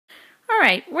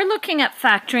Alright, we're looking at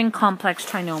factoring complex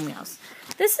trinomials.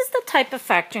 This is the type of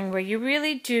factoring where you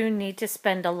really do need to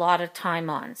spend a lot of time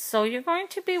on. So you're going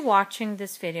to be watching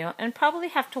this video and probably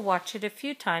have to watch it a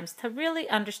few times to really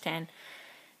understand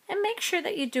and make sure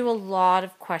that you do a lot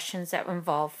of questions that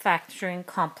involve factoring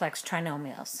complex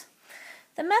trinomials.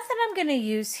 The method I'm going to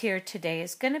use here today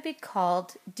is going to be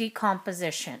called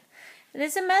decomposition. It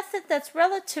is a method that's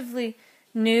relatively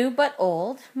new but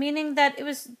old, meaning that it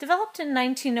was developed in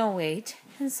 1908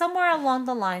 and somewhere along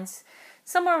the lines,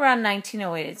 somewhere around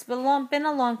 1908. It's been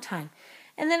a long time.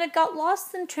 And then it got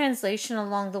lost in translation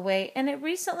along the way, and it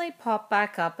recently popped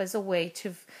back up as a way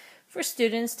for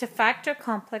students to factor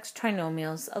complex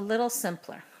trinomials a little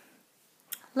simpler.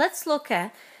 Let's look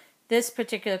at this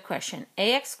particular question,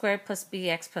 ax squared plus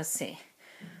bx plus c.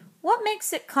 What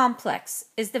makes it complex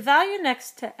is the value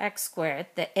next to x squared,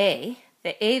 the a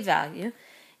value,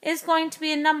 is going to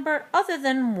be a number other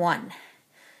than 1.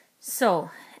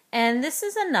 So, and this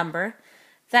is a number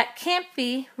that can't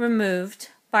be removed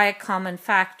by a common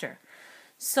factor.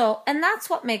 So, and that's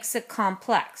what makes it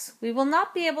complex. We will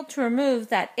not be able to remove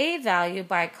that a value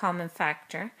by a common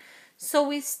factor, so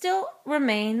we still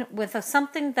remain with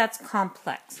something that's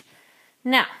complex.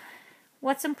 Now,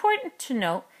 what's important to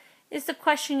note is the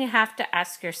question you have to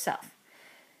ask yourself.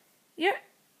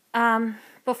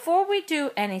 Before we do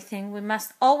anything, we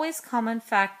must always common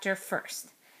factor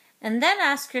first. And then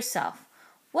ask yourself,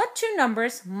 what two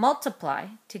numbers multiply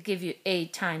to give you a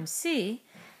times c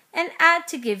and add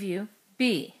to give you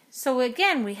b? So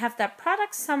again, we have that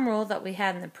product sum rule that we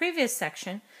had in the previous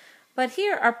section, but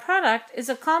here our product is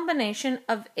a combination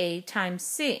of a times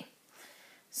c.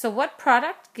 So what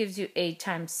product gives you a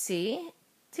times c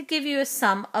to give you a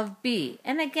sum of b?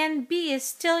 And again, b is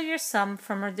still your sum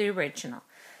from the original.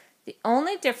 The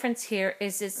only difference here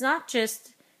is it's not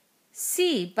just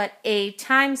c, but a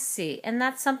times c, and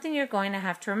that's something you're going to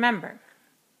have to remember.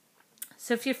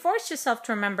 So if you force yourself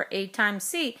to remember a times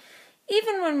c,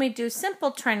 even when we do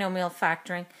simple trinomial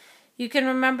factoring, you can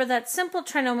remember that simple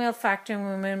trinomial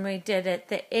factoring, when we did it,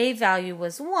 the a value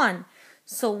was 1.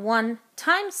 So 1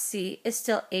 times c is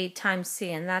still a times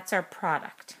c, and that's our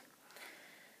product.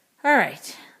 All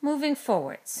right, moving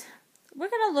forwards. We're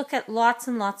going to look at lots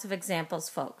and lots of examples,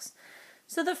 folks.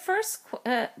 So the first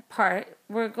part,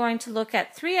 we're going to look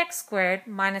at 3x squared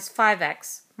minus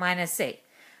 5x minus 8.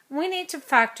 We need to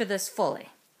factor this fully.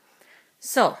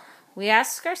 So we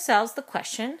ask ourselves the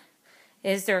question,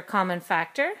 is there a common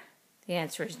factor? The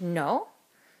answer is no.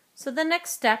 So the next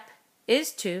step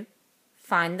is to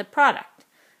find the product.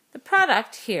 The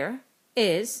product here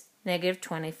is negative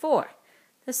 24.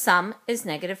 The sum is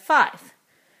negative 5.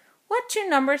 What two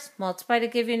numbers multiply to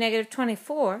give you negative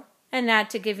 24 and add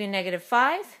to give you negative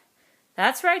 5?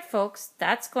 That's right, folks.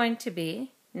 That's going to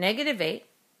be negative 8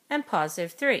 and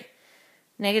positive 3.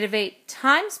 Negative 8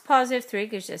 times positive 3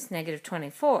 gives us negative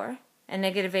 24, and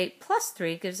negative 8 plus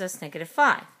 3 gives us negative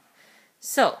 5.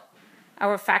 So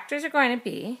our factors are going to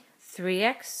be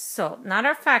 3x, so not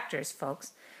our factors,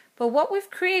 folks, but what we've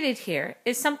created here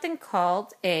is something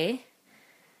called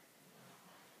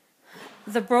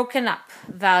the broken up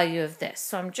value of this.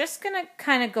 So I'm just going to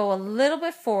kind of go a little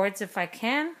bit forwards if I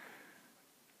can.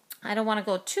 I don't want to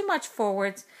go too much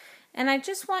forwards, and I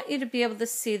just want you to be able to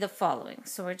see the following.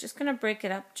 So we're just going to break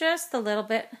it up just a little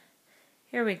bit.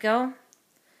 Here we go.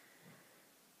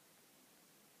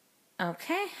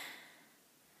 Okay.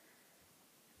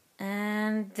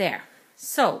 And there.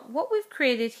 So what we've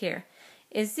created here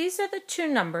is these are the two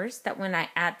numbers that when I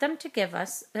add them to give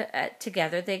us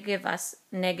together, they give us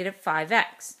negative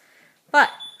 5x.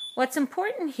 But what's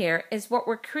important here is what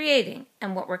we're creating.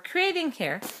 And what we're creating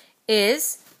here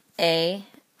is a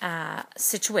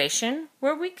situation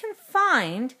where we can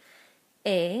find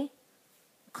a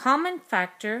common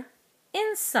factor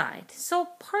inside. So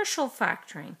partial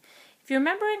factoring. If you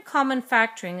remember in common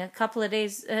factoring a couple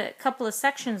of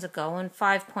sections ago in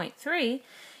 5.3,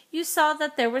 you saw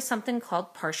that there was something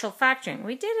called partial factoring.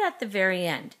 We did it at the very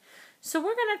end. So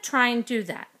we're going to try and do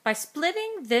that. By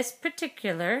splitting this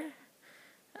particular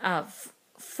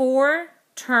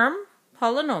 4-term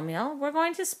polynomial, we're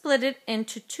going to split it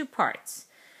into two parts.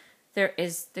 There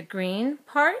is the green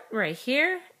part right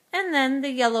here, and then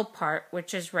the yellow part,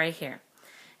 which is right here.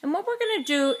 And what we're going to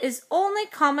do is only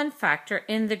common factor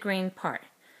in the green part.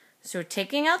 So we're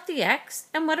taking out the x,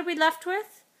 and what are we left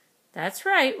with? That's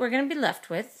right, we're going to be left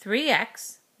with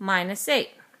 3x minus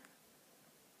 8.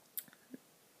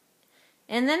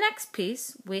 In the next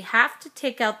piece, we have to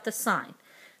take out the sign.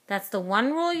 That's the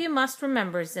one rule you must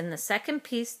remember, is in the second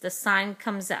piece, the sign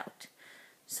comes out.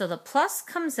 So the plus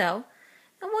comes out,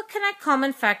 and what can I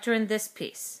common factor in this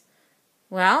piece?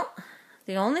 Well,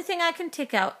 The only thing I can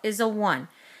take out is a 1.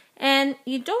 And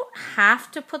you don't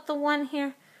have to put the 1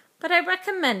 here, but I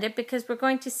recommend it because we're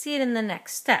going to see it in the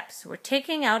next step. So we're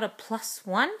taking out a plus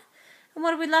 1. And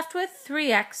what are we left with?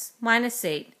 3x minus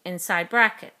 8 inside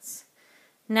brackets.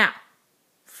 Now,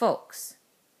 folks,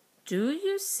 do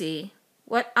you see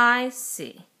what I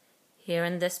see here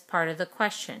in this part of the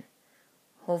question?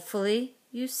 Hopefully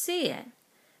you see it,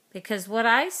 because what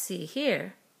I see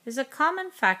here is a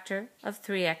common factor of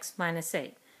 3x minus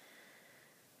 8.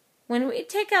 When we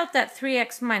take out that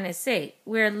 3x minus 8,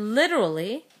 we're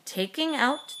literally taking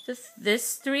out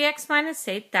this 3x minus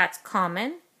 8, that's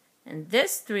common, and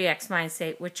this 3x minus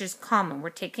 8, which is common. We're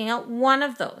taking out one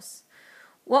of those.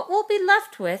 What we'll be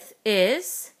left with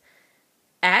is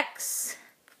x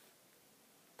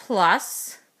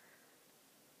plus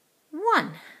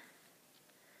 1.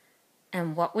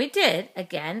 And what we did,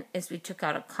 again, is we took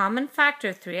out a common factor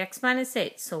of 3x minus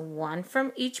 8. So 1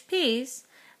 from each piece.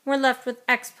 We're left with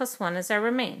x plus 1 as our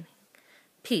remaining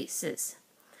pieces.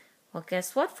 Well,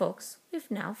 guess what, folks? We've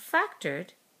now factored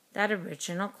that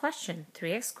original question.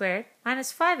 3x squared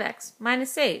minus 5x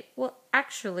minus 8 well,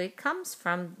 actually comes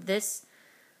from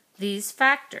these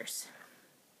factors.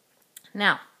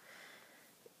 Now,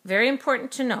 very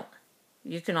important to note,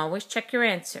 you can always check your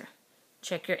answer.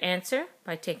 Check your answer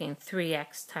by taking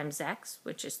 3x times x,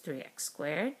 which is 3x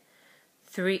squared.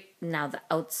 Now the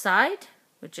outside,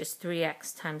 which is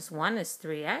 3x times 1 is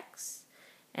 3x.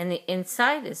 And the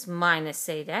inside is minus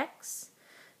 8x.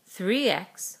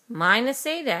 3x minus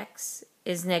 8x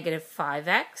is negative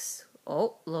 5x.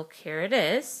 Oh, look, here it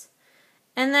is.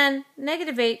 And then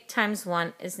negative 8 times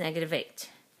 1 is negative 8.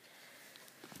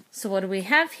 So what do we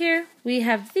have here? We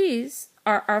have these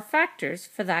are our factors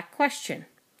for that question.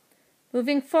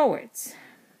 Moving forwards.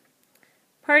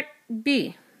 Part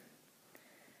B.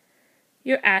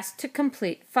 You're asked to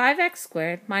complete 5x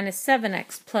squared minus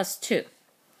 7x plus 2.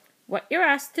 What you're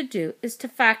asked to do is to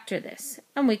factor this,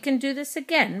 and we can do this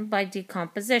again by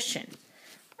decomposition.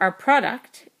 Our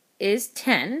product is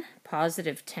 10,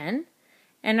 positive 10,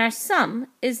 and our sum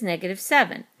is negative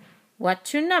 7. What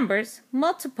two numbers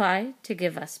multiply to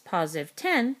give us positive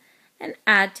 10 and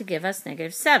add to give us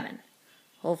negative 7?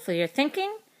 Hopefully you're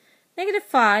thinking negative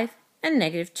 5 and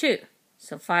negative 2.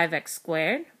 So 5x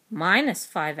squared minus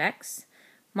 5x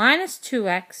minus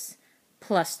 2x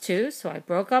plus 2. So I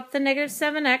broke up the negative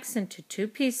 7x into two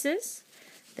pieces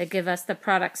that give us the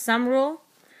product sum rule.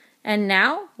 And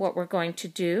now what we're going to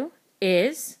do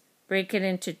is break it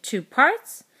into two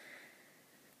parts.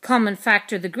 Common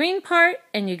factor the green part,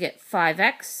 and you get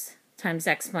 5x times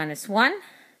x minus 1.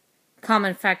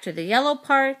 Common factor the yellow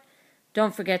part.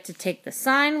 Don't forget to take the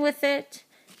sign with it.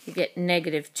 You get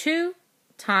negative 2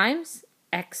 times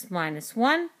x minus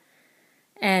 1.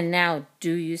 And now,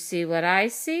 do you see what I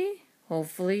see?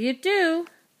 Hopefully you do.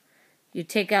 You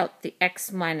take out the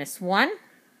x minus 1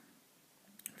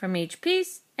 from each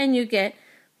piece, and you get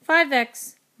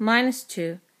 5x minus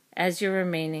 2 as your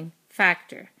remaining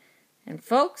factor. And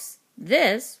folks,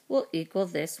 this will equal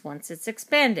this once it's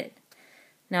expanded.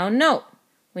 Now note,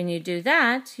 when you do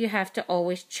that, you have to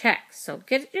always check. So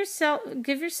give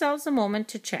yourselves a moment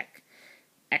to check.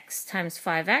 X times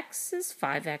 5x is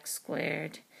 5x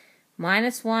squared.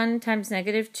 Minus 1 times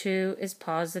negative 2 is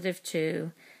positive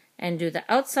 2. And do the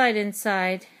outside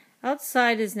inside.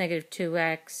 Outside is negative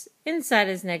 2x. Inside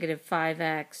is negative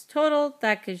 5x. Total,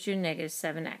 that gives you negative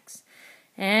 7x.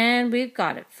 And we've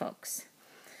got it, folks.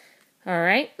 All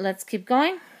right, let's keep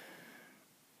going.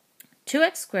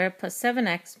 2x squared plus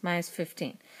 7x minus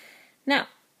 15. Now,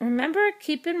 remember,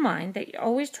 keep in mind that you're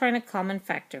always trying to common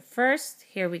factor first.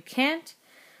 Here we can't.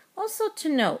 Also to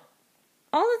note,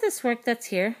 all of this work that's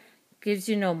here gives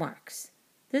you no marks.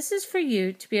 This is for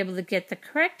you to be able to get the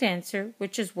correct answer,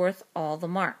 which is worth all the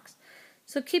marks.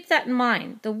 So keep that in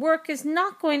mind.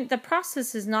 The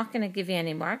process is not going to give you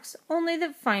any marks, only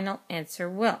the final answer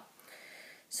will.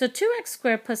 So 2x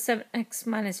squared plus 7x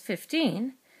minus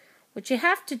 15, what you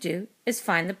have to do is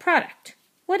find the product.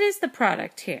 What is the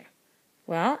product here?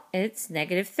 Well, it's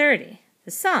negative 30.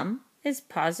 The sum is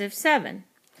positive 7.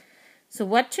 So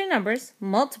what two numbers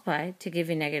multiply to give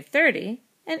you negative 30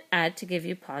 and add to give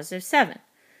you positive 7?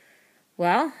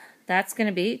 Well, that's going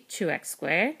to be 2x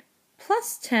squared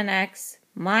plus 10x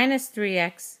minus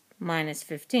 3x minus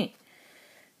 15.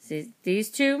 See, these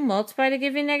two multiply to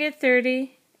give you negative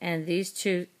 30. And these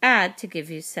two add to give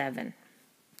you 7.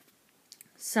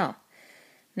 So,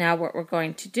 now what we're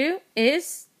going to do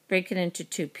is break it into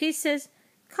two pieces.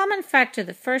 Common factor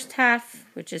the first half,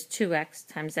 which is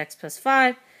 2x times x plus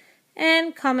 5.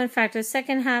 And common factor the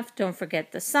second half, don't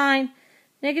forget the sign,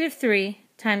 negative 3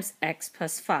 times x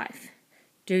plus 5.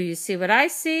 Do you see what I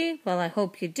see? Well, I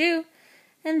hope you do.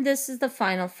 And this is the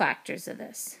final factors of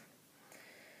this.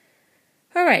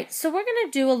 All right, so we're going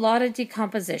to do a lot of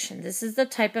decomposition. This is the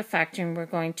type of factoring we're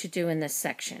going to do in this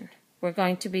section. We're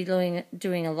going to be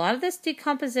doing a lot of this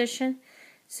decomposition.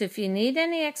 So if you need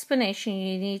any explanation,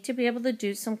 you need to be able to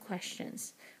do some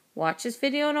questions. Watch this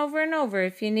video and over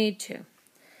if you need to.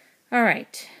 All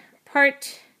right,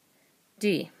 part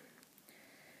D.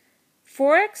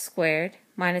 4x squared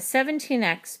minus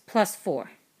 17x plus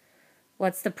 4.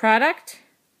 What's the product?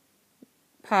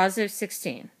 Positive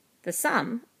 16. The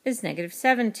sum is negative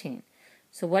 17.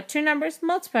 So what two numbers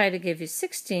multiply to give you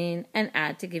 16 and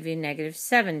add to give you negative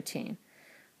 17?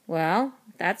 Well,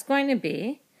 that's going to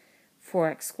be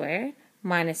 4x squared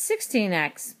minus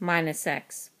 16x minus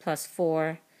x plus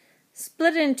 4,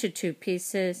 split into two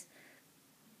pieces,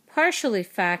 partially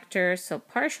factor, so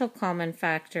partial common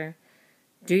factor.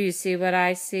 Do you see what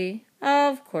I see?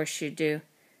 Of course you do.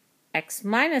 X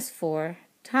minus 4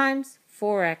 times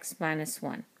 4x minus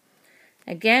 1.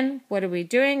 Again, what are we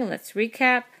doing? Let's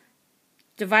recap.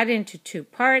 Divide it into two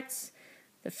parts.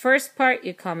 The first part,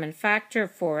 you common factor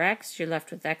 4x. You're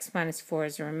left with x minus 4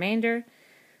 as a remainder.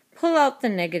 Pull out the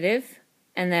negative,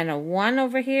 and then a 1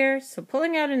 over here. So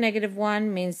pulling out a negative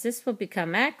 1 means this will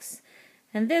become x,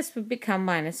 and this would become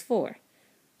minus 4.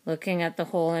 Looking at the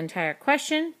whole entire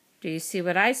question, do you see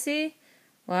what I see?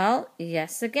 Well,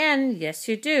 yes again, yes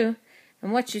you do.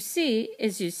 And what you see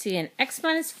is you see an x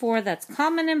minus 4 that's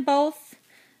common in both.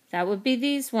 That would be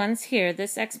these ones here,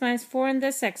 this x minus 4 and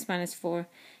this x minus 4.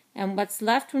 And what's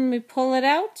left when we pull it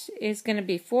out is going to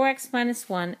be 4x minus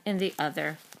 1 in the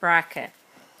other bracket.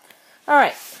 All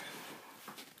right,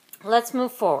 let's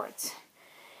move forwards.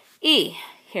 E,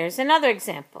 here's another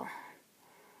example.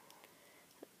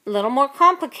 A little more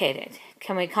complicated.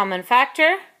 Can we common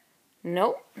factor?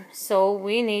 Nope. So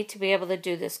we need to be able to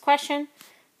do this question.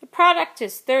 The product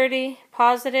is 30,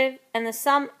 positive, and the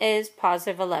sum is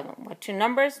positive 11. What two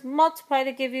numbers multiply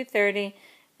to give you 30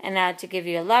 and add to give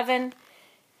you 11?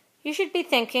 You should be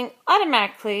thinking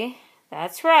automatically,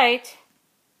 that's right,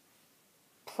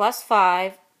 plus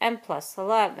 5 and plus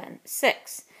 11,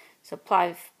 6. So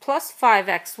apply plus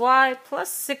 5xy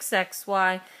plus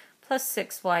 6xy plus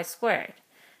 6y squared.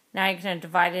 Now you're going to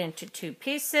divide it into two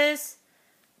pieces.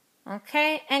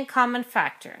 Okay, and common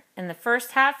factor. In the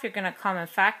first half, you're going to common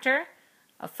factor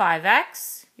a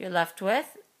 5x. You're left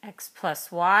with x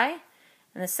plus y.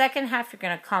 In the second half, you're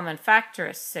going to common factor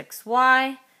a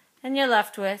 6y. And you're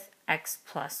left with x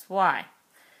plus y.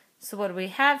 So what do we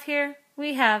have here?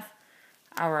 We have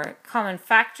our common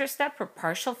factor step or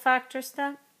partial factor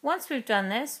step. Once we've done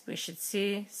this, we should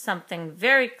see something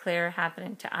very clear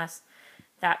happening to us.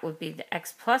 That would be the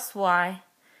x plus y.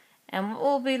 And what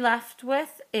we'll be left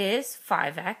with is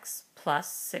 5x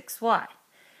plus 6y.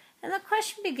 And the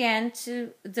question began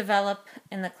to develop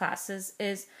in the classes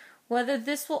is whether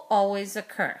this will always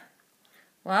occur.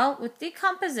 Well, with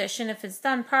decomposition, if it's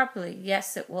done properly,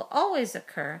 yes, it will always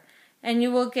occur, and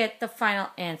you will get the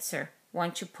final answer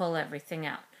once you pull everything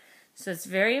out. So it's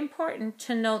very important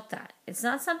to note that. It's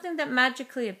not something that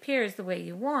magically appears the way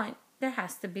you want. There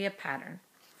has to be a pattern.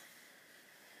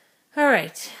 All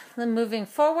right, then moving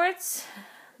forwards,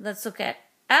 let's look at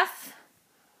F.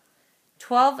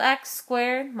 12x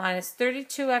squared minus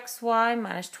 32xy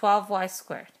minus 12y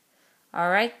squared. All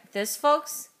right, this,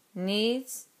 folks,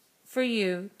 needs for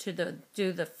you to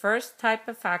do the first type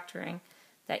of factoring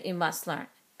that you must learn,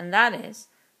 and that is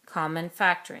common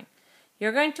factoring.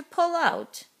 You're going to pull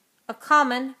out a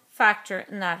common factor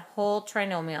in that whole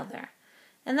trinomial there,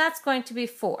 and that's going to be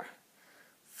 4.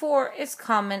 4 is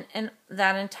common in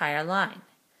that entire line.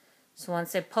 So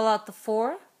once I pull out the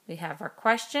 4, we have our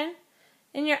question,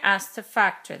 and you're asked to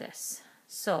factor this.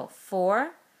 So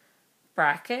 4,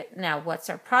 bracket, now what's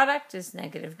our product is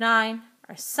negative 9,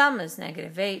 our sum is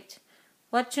negative 8.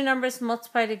 What two numbers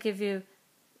multiply to give you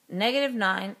negative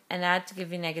 9 and add to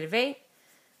give you negative 8?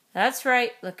 That's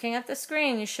right, looking at the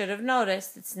screen, you should have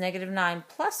noticed it's negative 9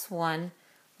 plus 1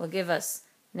 will give us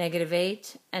negative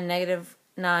 8, and negative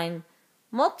 9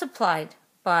 multiplied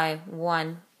by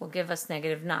 1 will give us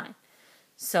negative 9.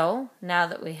 So now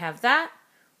that we have that,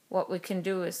 what we can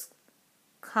do is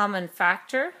common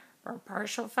factor or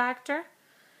partial factor,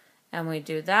 and we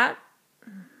do that.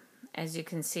 As you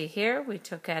can see here, we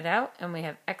took that out, and we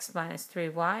have x minus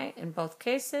 3y in both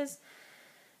cases.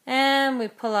 And we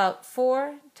pull out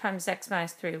 4 times x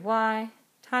minus 3y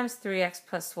times 3x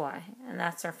plus y, and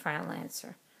that's our final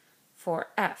answer for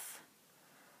F.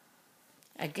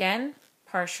 Again,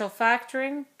 partial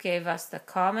factoring gave us the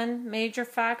common major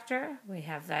factor. We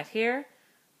have that here.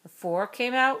 The 4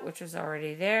 came out, which was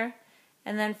already there.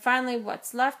 And then finally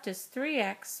what's left is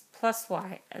 3x plus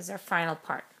y as our final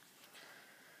part.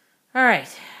 All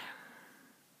right.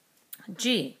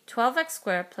 G, 12x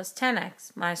squared plus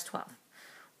 10x minus 12.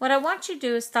 What I want you to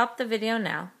do is stop the video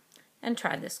now and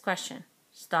try this question.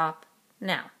 Stop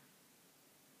now.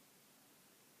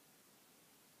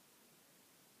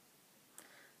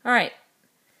 All right,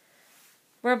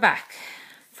 we're back.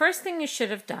 First thing you should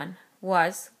have done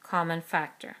was common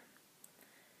factor.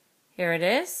 Here it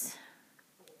is.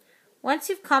 Once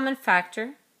you've common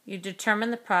factor, you determine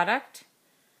the product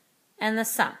and the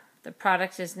sum. The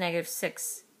product is negative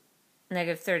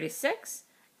 36,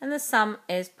 and the sum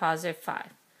is positive 5.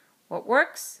 What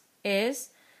works is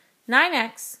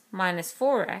 9x minus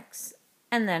 4x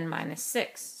and then minus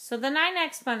 6. So the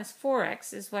 9x minus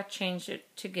 4x is what changed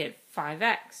it to give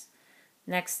 5x.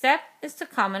 Next step is to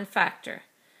common factor.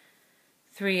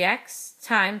 3x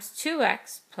times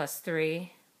 2x plus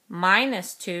 3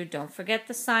 minus 2. Don't forget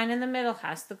the sign in the middle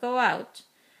has to go out.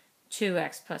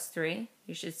 2x plus 3.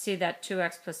 You should see that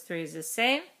 2x plus 3 is the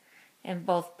same in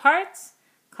both parts.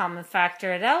 Common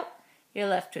factor it out. You're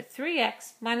left with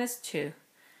 3x minus 2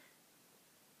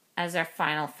 as our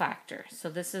final factor. So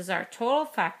this is our total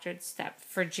factored step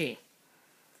for G.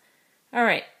 All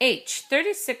right, H,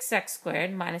 36x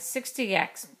squared minus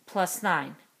 60x plus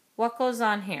 9. What goes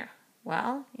on here?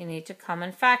 Well, you need to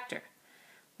common factor.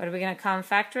 What are we going to common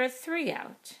factor? A 3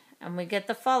 out. And we get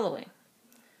the following.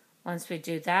 Once we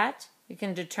do that, we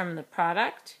can determine the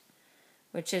product,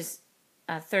 which is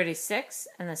 36,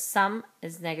 and the sum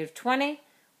is negative 20.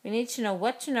 We need to know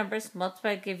what two numbers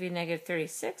multiply to give you negative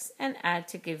 36 and add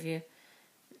to give you,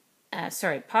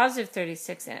 positive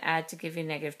 36 and add to give you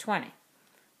negative 20.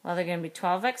 Well, they're going to be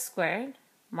 12x squared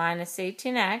minus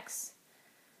 18x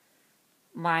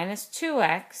minus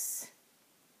 2x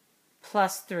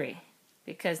plus 3.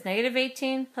 Because negative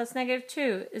 18 plus negative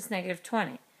 2 is negative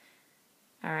 20.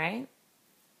 All right?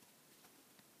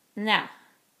 Now,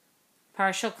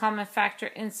 partial common factor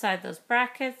inside those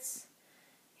brackets.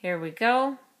 Here we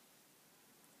go.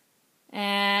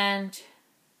 And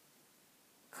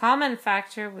common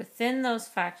factor within those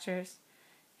factors.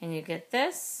 And you get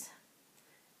this.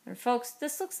 And folks,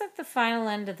 this looks like the final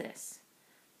end of this.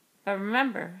 But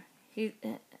remember, you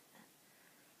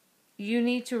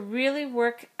need to really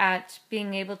work at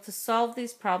being able to solve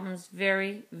these problems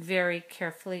very, very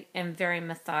carefully and very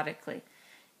methodically.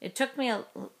 It took me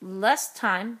less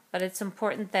time, but it's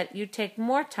important that you take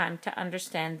more time to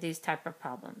understand these type of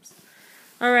problems.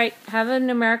 All right, have a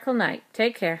numerical night.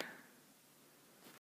 Take care.